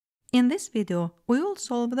In this video, we will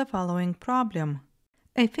solve the following problem.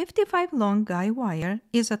 A 55 long guy wire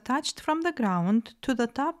is attached from the ground to the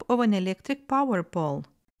top of an electric power pole.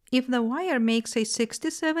 If the wire makes a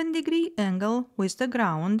 67-degree angle with the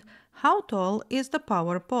ground, how tall is the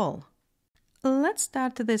power pole? Let's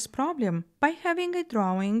start this problem by having a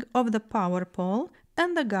drawing of the power pole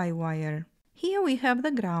and the guy wire. Here we have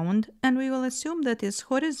the ground, and we will assume that is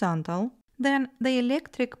horizontal. Then the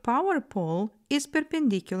electric power pole is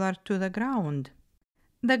perpendicular to the ground.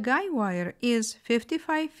 The guy wire is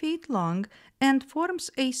 55 feet long and forms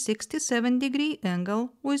a 67-degree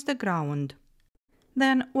angle with the ground.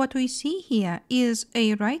 Then what we see here is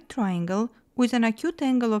a right triangle with an acute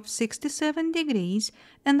angle of 67 degrees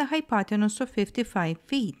and the hypotenuse of 55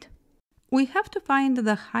 feet. We have to find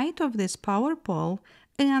the height of this power pole,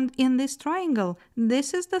 and in this triangle,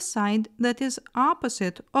 this is the side that is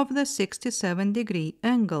opposite of the 67-degree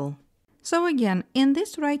angle. So again, in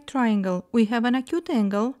this right triangle, we have an acute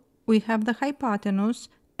angle, we have the hypotenuse,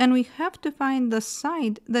 and we have to find the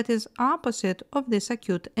side that is opposite of this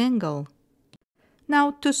acute angle.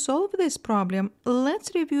 Now, to solve this problem,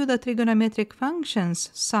 let's review the trigonometric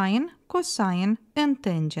functions sine, cosine, and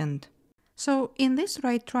tangent. So in this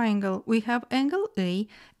right triangle, we have angle A,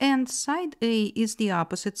 and side A is the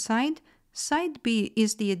opposite side, side B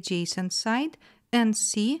is the adjacent side, and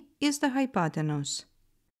C is the hypotenuse.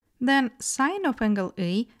 Then sine of angle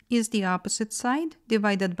A is the opposite side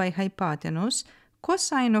divided by hypotenuse,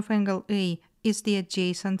 cosine of angle A is the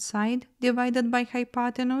adjacent side divided by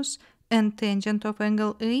hypotenuse, and tangent of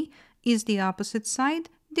angle A is the opposite side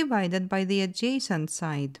divided by the adjacent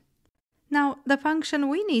side. Now, the function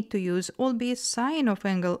we need to use will be sine of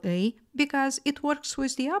angle A because it works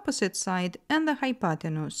with the opposite side and the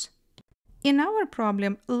hypotenuse. In our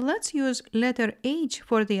problem, let's use letter H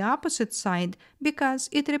for the opposite side because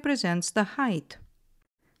it represents the height.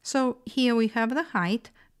 So here we have the height,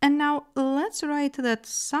 and now let's write that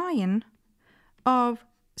sine of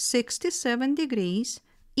 67 degrees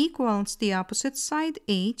equals the opposite side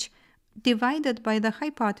H divided by the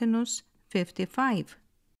hypotenuse 55.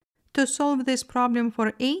 To solve this problem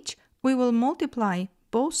for H, we will multiply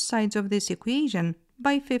both sides of this equation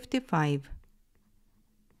by 55.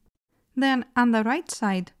 Then on the right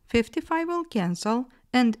side, 55 will cancel,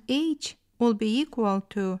 and H will be equal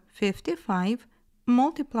to 55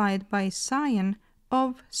 multiplied by sine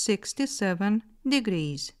of 67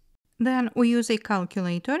 degrees. Then we use a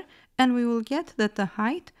calculator, and we will get that the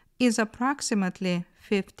height is approximately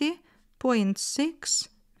 50.6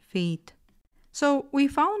 feet. So we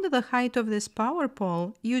found the height of this power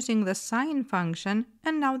pole using the sine function,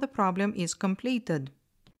 and now the problem is completed.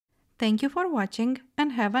 Thank you for watching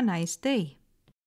and have a nice day.